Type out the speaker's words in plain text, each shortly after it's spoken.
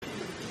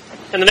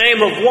In the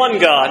name of one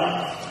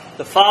God,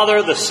 the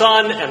Father, the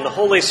Son, and the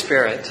Holy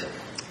Spirit.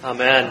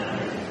 Amen.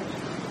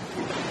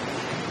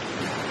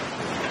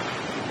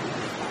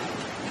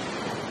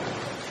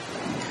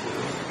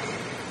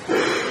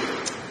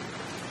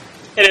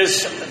 It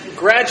is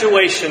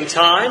graduation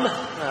time.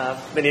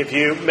 Many of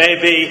you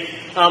may be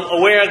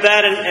aware of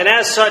that, and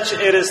as such,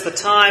 it is the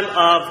time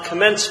of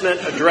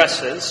commencement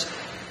addresses.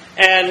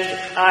 And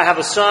I have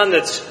a son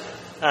that's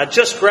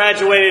just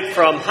graduated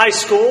from high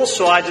school,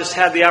 so I just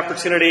had the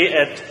opportunity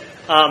at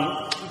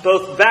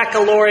both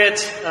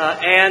baccalaureate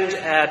and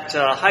at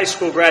high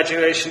school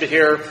graduation to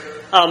hear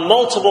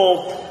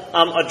multiple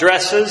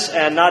addresses,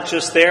 and not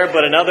just there,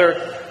 but in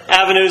other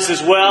avenues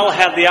as well.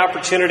 Have the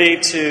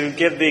opportunity to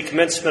give the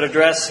commencement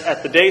address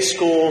at the day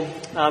school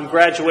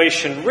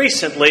graduation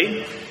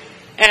recently.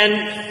 And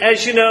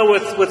as you know,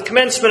 with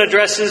commencement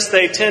addresses,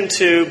 they tend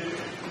to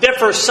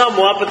differ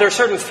somewhat, but there are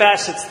certain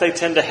facets they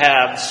tend to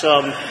have.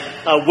 Some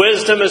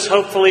wisdom is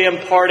hopefully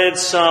imparted,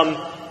 some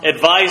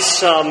advice,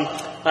 some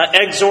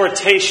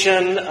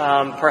exhortation,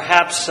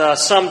 perhaps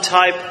some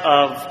type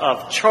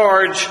of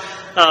charge,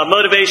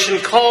 motivation,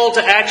 call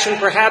to action,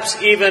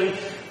 perhaps even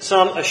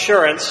some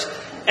assurance.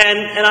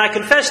 And I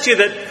confess to you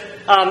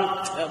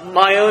that,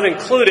 my own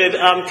included,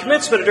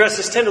 commencement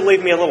addresses tend to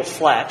leave me a little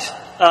flat.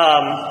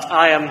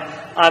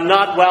 I'm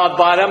not wowed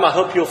by them. I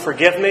hope you'll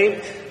forgive me.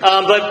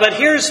 But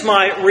here's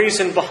my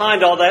reason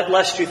behind all that,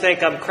 lest you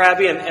think I'm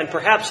crabby, and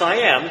perhaps I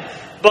am.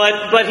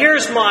 But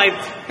here's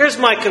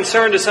my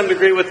concern to some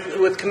degree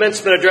with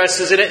commencement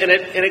addresses, and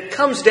it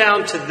comes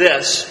down to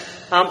this.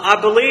 I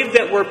believe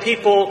that we're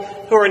people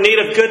who are in need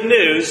of good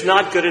news,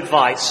 not good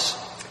advice.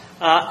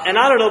 And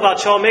I don't know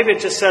about y'all, maybe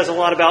it just says a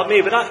lot about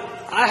me, but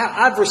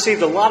I've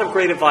received a lot of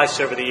great advice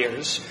over the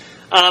years.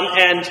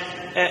 And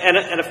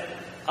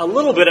a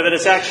little bit of it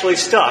has actually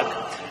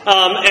stuck.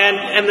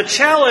 And the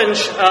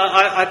challenge,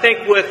 I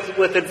think,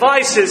 with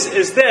advice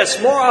is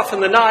this. More often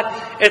than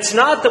not, it's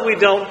not that we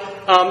don't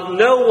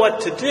know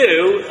what to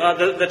do.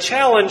 The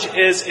challenge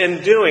is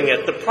in doing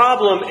it. The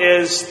problem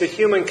is the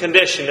human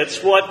condition.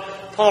 It's what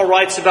Paul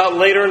writes about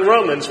later in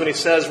Romans when he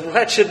says,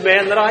 "Wretched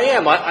man that I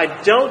am. I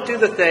don't do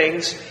the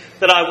things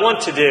that I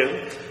want to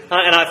do.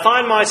 And I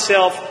find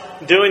myself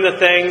doing the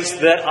things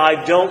that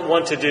I don't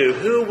want to do.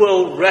 Who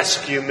will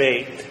rescue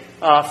me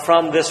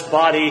from this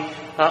body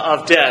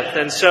of death?"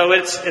 And so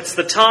it's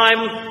the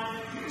time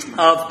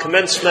of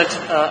commencement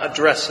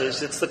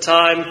addresses. It's the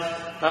time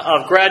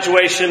of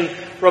graduation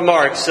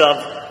remarks,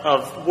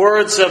 of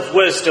words of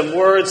wisdom,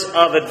 words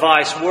of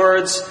advice,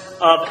 words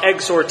of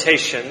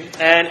exhortation.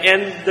 And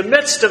in the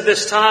midst of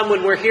this time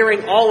when we're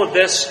hearing all of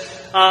this,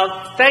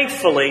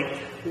 thankfully,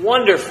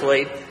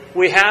 wonderfully,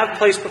 we have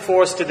placed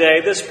before us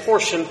today this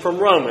portion from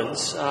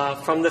Romans,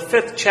 from the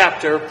 5th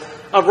chapter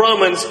of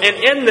Romans. And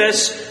in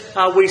this,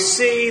 we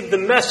see the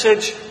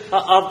message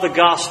of the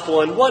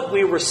gospel. And what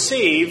we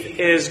receive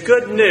is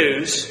good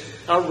news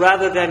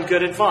rather than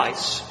good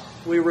advice.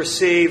 We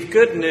receive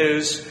good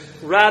news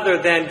rather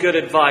than good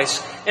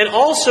advice. And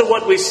also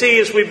what we see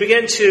as we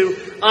begin to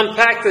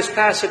unpack this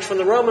passage from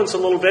the Romans a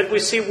little bit, we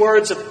see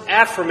words of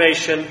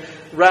affirmation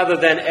rather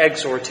than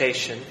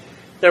exhortation.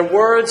 They're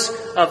words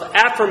of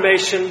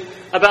affirmation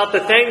about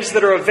the things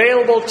that are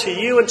available to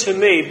you and to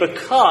me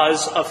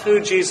because of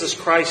who Jesus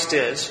Christ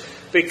is,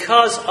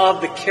 because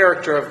of the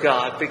character of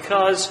God,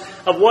 because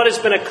of what has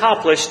been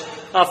accomplished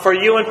for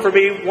you and for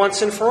me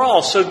once and for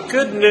all. So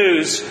good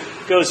news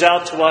goes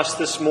out to us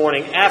this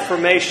morning.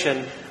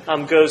 Affirmation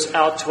goes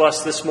out to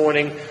us this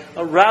morning,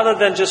 rather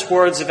than just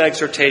words of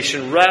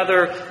exhortation,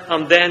 rather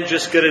than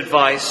just good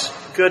advice.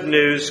 Good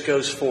news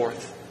goes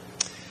forth.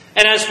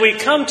 And as we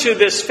come to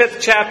this 5th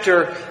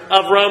chapter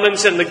of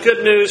Romans and the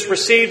good news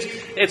received,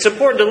 it's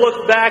important to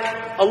look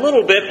back a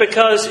little bit,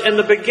 because in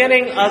the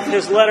beginning of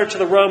his letter to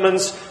the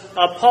Romans,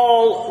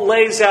 Paul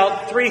lays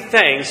out 3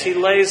 things. He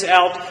lays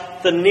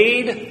out the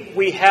need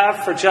we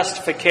have for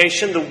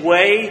justification, the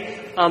way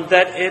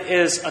that it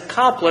is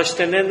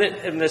accomplished. And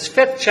in this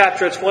 5th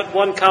chapter, it's what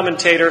one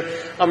commentator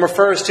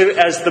refers to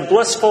as the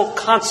blissful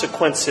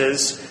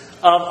consequences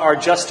of our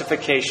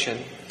justification.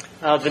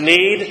 The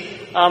need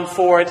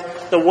for it,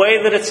 the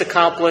way that it's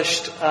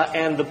accomplished,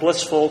 and the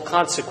blissful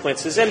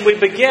consequences. And we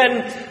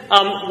begin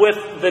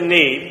with the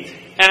need.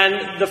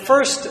 And the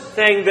first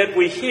thing that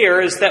we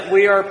hear is that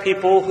we are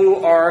people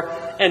who are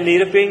in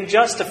need of being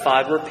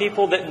justified. We're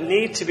people that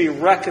need to be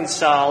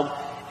reconciled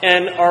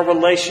in our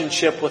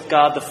relationship with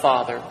God the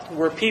Father.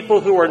 We're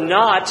people who are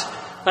not,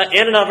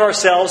 in and of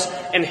ourselves,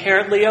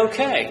 inherently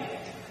okay.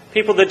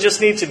 People that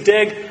just need to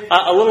dig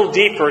a little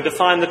deeper to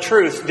find the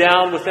truth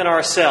down within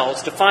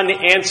ourselves, to find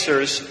the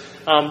answers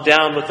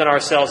down within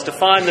ourselves, to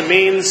find the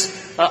means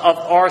of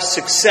our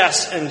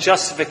success and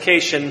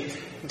justification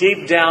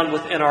deep down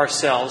within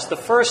ourselves. The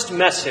first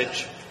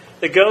message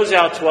that goes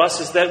out to us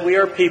is that we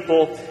are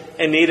people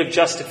in need of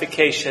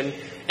justification,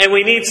 and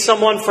we need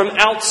someone from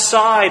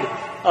outside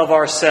of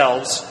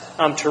ourselves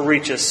to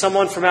reach us,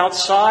 someone from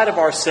outside of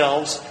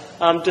ourselves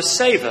to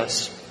save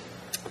us.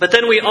 But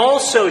then we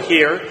also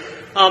hear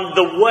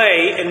the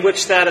way in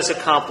which that is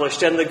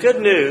accomplished. And the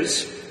good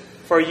news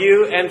for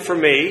you and for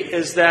me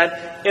is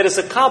that it is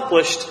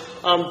accomplished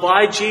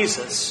by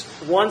Jesus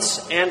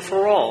once and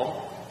for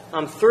all.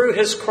 Through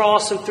his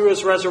cross and through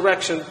his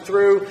resurrection,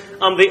 through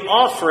the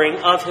offering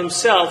of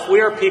himself,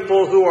 we are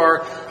people who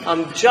are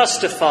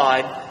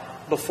justified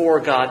before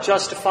God,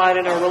 justified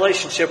in our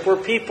relationship. We're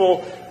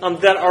people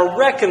that are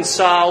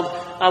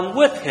reconciled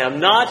with him,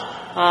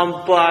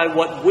 not by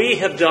what we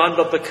have done,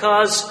 but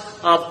because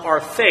of our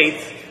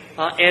faith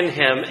in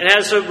him. And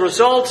as a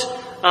result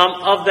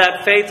of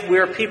that faith, we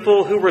are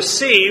people who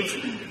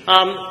receive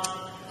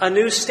a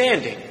new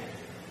standing.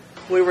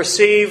 We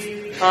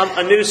receive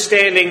a new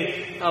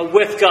standing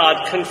with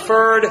God.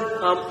 Conferred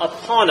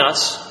upon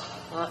us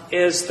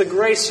is the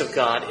grace of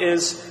God,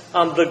 is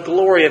the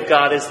glory of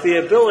God, is the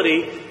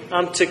ability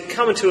to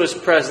come into his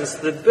presence,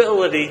 the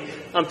ability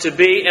to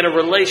be in a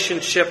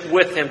relationship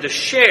with him, to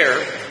share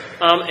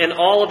in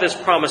all of his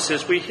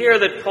promises. We hear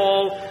that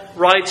Paul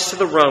writes to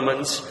the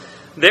Romans,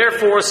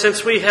 "Therefore,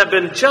 since we have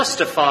been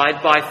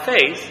justified by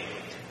faith,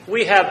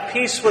 we have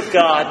peace with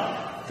God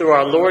through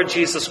our Lord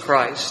Jesus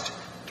Christ.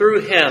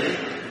 Through him,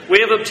 we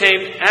have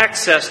obtained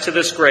access to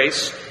this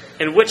grace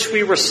in which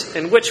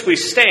we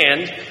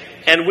stand,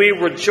 and we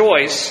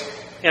rejoice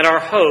in our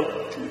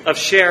hope of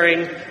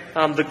sharing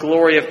the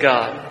glory of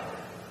God."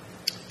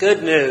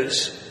 Good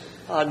news,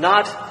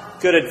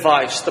 not good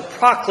advice. The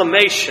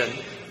proclamation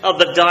of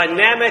the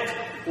dynamic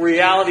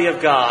reality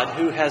of God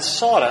who has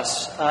sought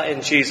us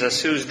in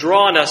Jesus, who's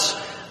drawn us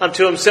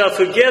to himself,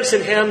 who gives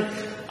in him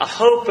a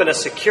hope and a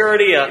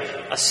security,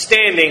 a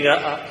standing,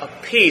 a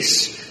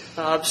peace.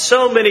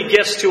 So many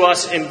gifts to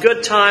us in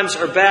good times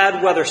or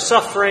bad, whether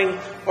suffering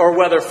or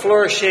whether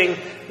flourishing.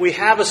 We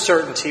have a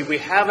certainty, we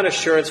have an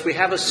assurance, we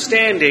have a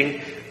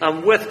standing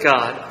with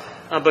God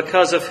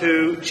because of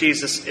who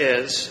Jesus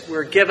is.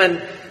 We're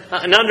given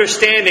an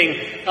understanding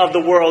of the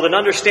world, an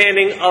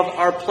understanding of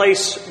our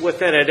place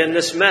within it in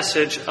this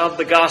message of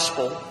the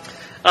gospel.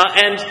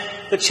 And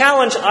the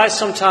challenge I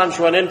sometimes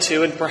run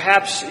into, and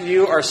perhaps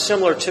you are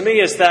similar to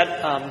me, is that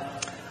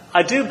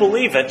I do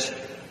believe it,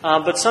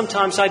 but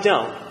sometimes I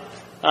don't.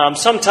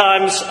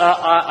 Sometimes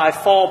I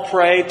fall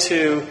prey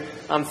to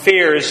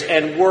fears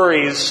and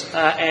worries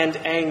and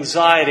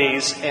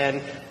anxieties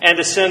and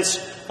a sense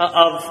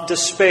of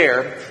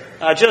despair.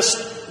 Just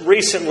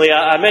recently,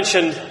 I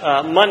mentioned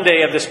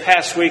Monday of this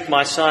past week,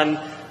 my son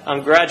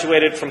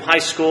graduated from high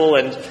school,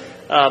 and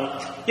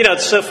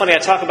it's so funny. I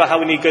talk about how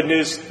we need good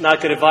news,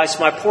 not good advice.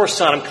 My poor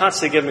son, I'm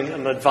constantly giving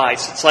him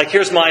advice. It's like,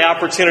 here's my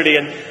opportunity,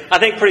 and I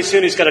think pretty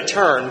soon he's going to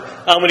turn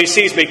when he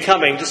sees me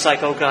coming, just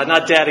like, oh God,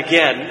 not Dad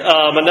again.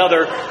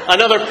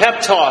 Another pep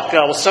talk.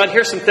 Well, son,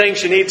 here's some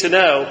things you need to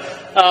know.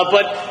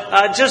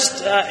 But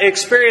just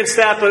experienced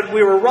that. But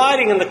we were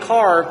riding in the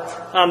car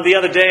the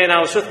other day, and I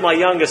was with my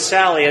youngest,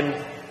 Sally, and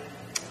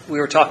we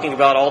were talking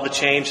about all the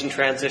change and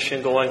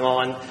transition going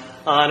on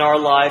in our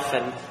life,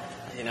 and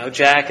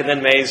Jack, and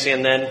then Maisie,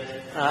 and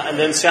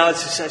then Sally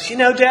says,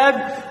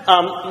 Dad,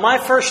 my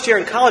first year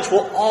in college,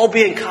 we'll all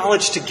be in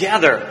college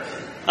together.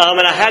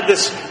 And I had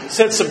this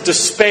sense of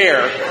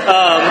despair.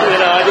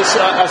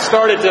 I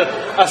started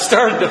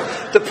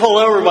to pull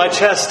over, my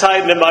chest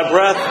tightened, and my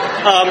breath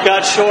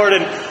got short,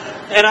 and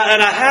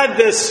I had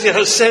this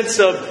sense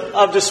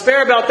of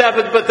despair about that.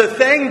 But the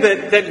thing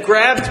that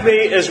grabbed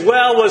me as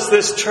well was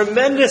this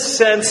tremendous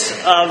sense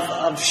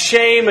of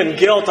shame and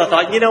guilt. I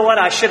thought,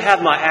 I should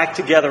have my act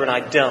together, and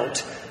I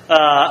don't.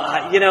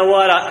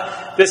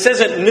 This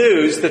isn't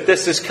news that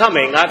this is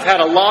coming. I've had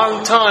a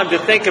long time to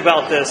think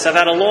about this. I've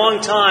had a long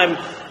time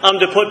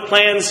to put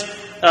plans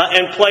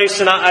in place,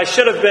 and I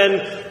should have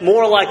been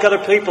more like other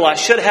people. I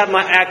should have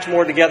my act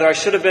more together. I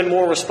should have been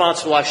more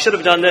responsible. I should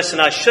have done this,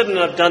 and I shouldn't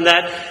have done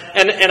that,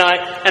 and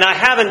I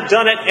haven't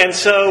done it, and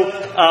so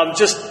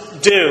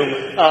just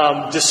doom,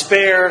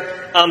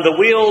 despair. The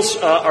wheels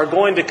are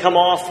going to come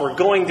off. We're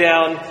going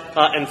down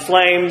in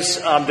flames.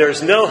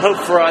 There's no hope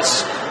for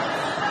us.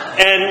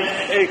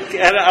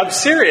 And I'm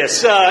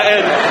serious,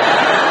 and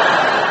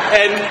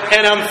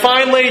I'm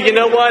finally,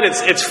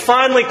 it's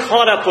finally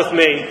caught up with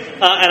me,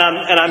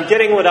 and I'm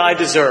getting what I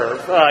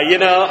deserve.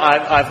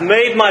 I've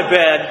made my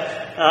bed,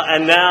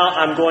 and now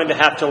I'm going to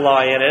have to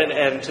lie in it.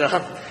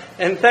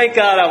 And thank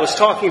God I was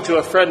talking to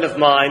a friend of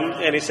mine,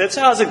 and he said,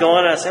 "So how's it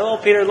going?" And I said, "Well,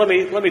 Peter, let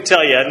me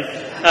tell you." And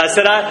I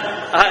said,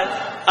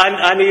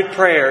 I need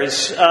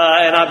prayers,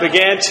 and I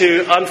began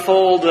to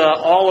unfold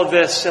all of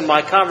this in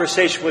my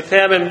conversation with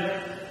him, and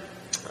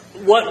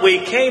what we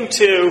came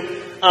to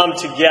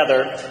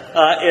together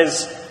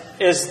is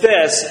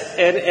this,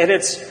 and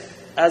it's,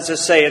 as I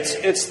say,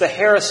 it's the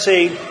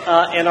heresy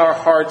in our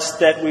hearts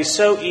that we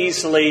so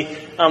easily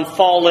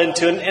fall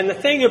into. And the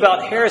thing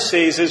about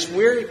heresies is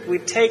we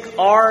take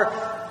our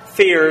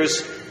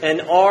fears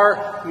and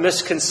our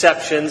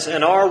misconceptions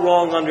and our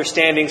wrong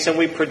understandings, and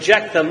we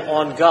project them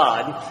on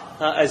God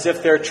as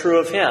if they're true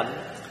of Him.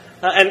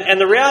 And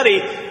the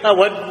reality,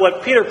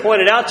 what Peter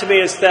pointed out to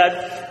me is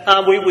that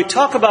we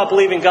talk about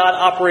believing God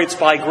operates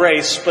by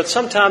grace, but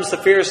sometimes the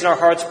fears in our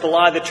hearts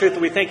belie the truth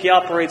that we think He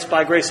operates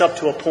by grace up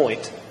to a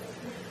point.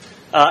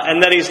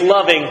 And that He's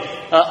loving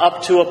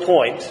up to a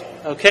point.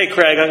 okay,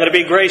 Craig, I'm going to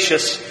be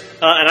gracious,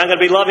 and I'm going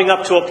to be loving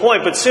up to a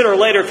point, but sooner or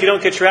later, if you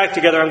don't get your act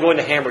together, I'm going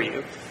to hammer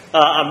you.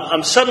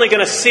 I'm suddenly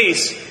going to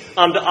cease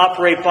to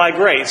operate by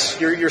grace.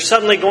 You're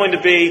suddenly going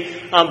to be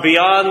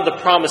beyond the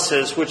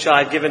promises which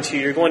I've given to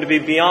you. You're going to be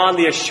beyond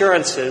the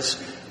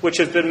assurances which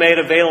have been made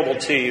available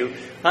to you.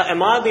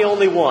 Am I the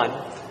only one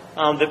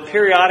that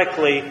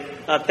periodically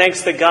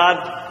thinks that God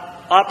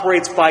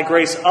operates by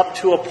grace up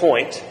to a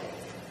point,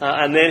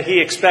 and then He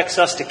expects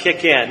us to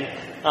kick in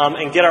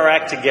and get our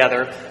act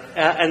together,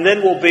 and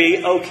then we'll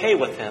be okay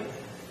with Him?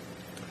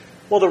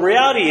 Well, the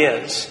reality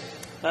is,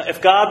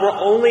 if God were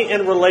only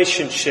in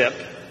relationship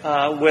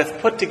with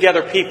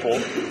put-together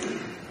people,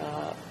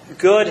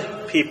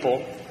 good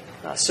people,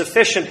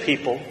 sufficient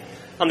people,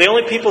 the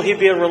only people He'd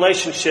be in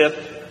relationship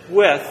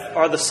with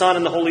are the Son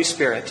and the Holy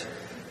Spirit.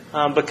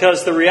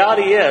 Because the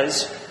reality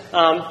is,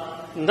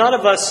 none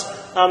of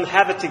us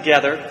have it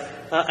together,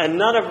 and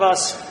none of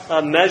us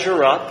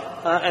measure up,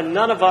 and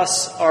none of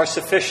us are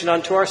sufficient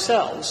unto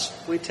ourselves.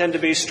 We tend to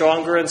be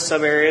stronger in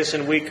some areas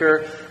and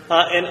weaker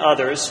in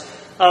others.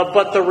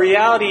 But the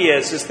reality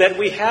is that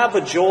we have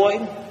a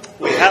joy,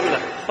 we have a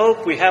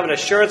hope, we have an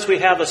assurance, we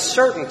have a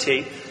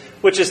certainty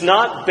which is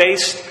not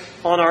based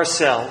on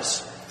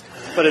ourselves,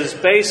 but is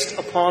based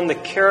upon the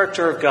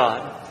character of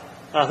God,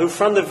 who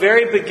from the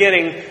very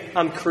beginning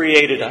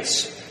created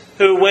us,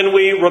 who when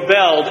we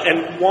rebelled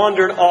and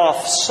wandered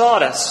off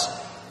sought us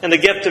in the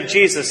gift of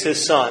Jesus,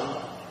 His Son,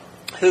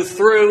 who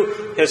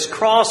through His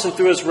cross and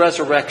through His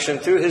resurrection,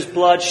 through His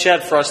blood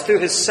shed for us, through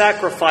His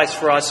sacrifice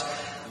for us,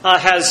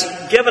 has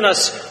given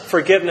us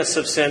forgiveness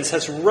of sins,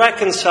 has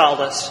reconciled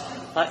us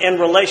in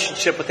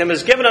relationship with Him,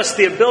 has given us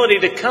the ability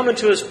to come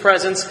into His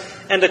presence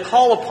and to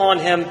call upon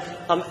Him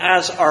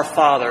as our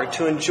Father,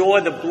 to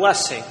enjoy the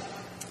blessing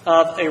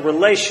of a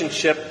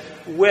relationship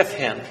with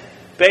Him,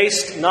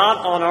 based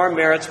not on our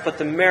merits, but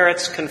the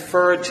merits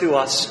conferred to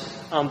us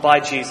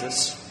by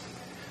Jesus.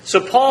 So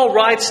Paul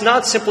writes,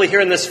 not simply here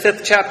in this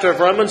 5th chapter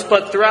of Romans,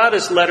 but throughout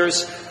his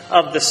letters,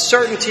 of the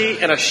certainty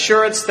and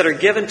assurance that are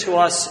given to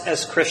us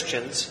as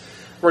Christians,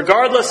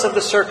 regardless of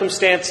the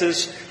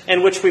circumstances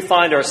in which we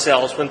find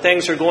ourselves, when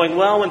things are going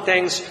well, when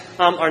things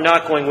are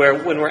not going well,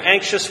 when we're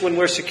anxious, when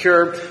we're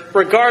secure.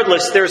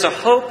 Regardless, there's a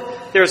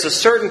hope, there's a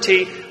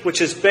certainty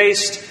which is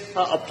based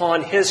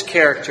upon His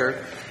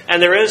character.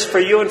 And there is for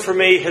you and for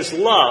me His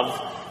love,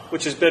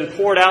 which has been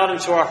poured out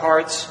into our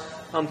hearts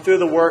through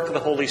the work of the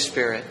Holy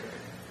Spirit.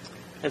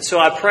 And so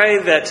I pray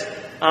that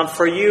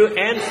for you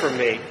and for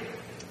me,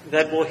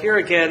 that we'll hear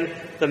again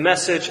the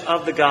message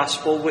of the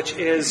gospel, which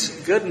is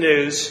good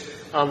news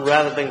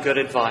rather than good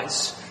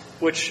advice,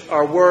 which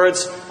are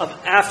words of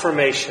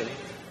affirmation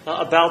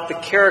about the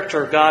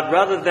character of God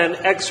rather than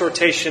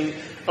exhortation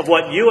of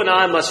what you and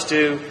I must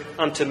do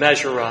to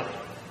measure up.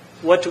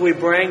 What do we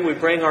bring? We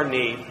bring our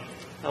need.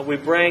 We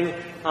bring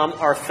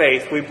our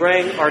faith. We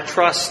bring our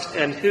trust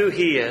in who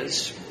He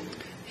is.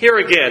 Here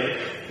again,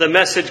 the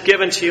message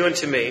given to you and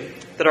to me,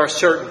 that our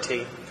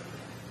certainty,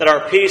 that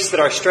our peace, that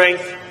our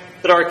strength,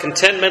 that our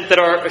contentment, that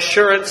our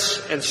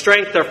assurance and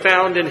strength are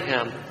found in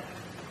Him.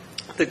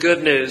 The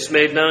good news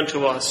made known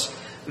to us.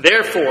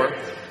 Therefore,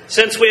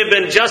 since we have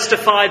been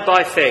justified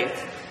by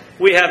faith,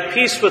 we have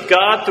peace with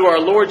God through our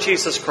Lord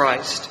Jesus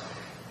Christ.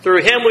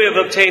 Through Him we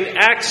have obtained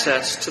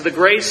access to the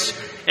grace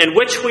in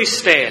which we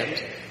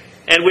stand,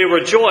 and we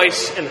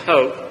rejoice in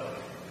hope,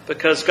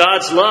 because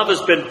God's love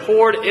has been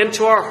poured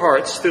into our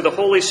hearts through the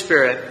Holy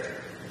Spirit,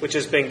 which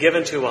has been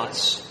given to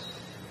us.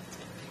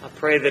 I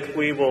pray that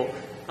we will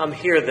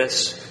hear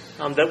this,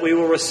 that we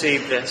will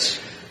receive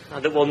this,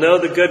 that we'll know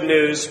the good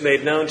news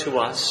made known to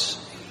us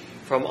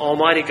from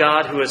Almighty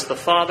God, who is the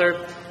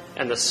Father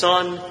and the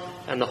Son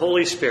and the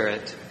Holy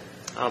Spirit.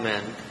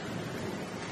 Amen.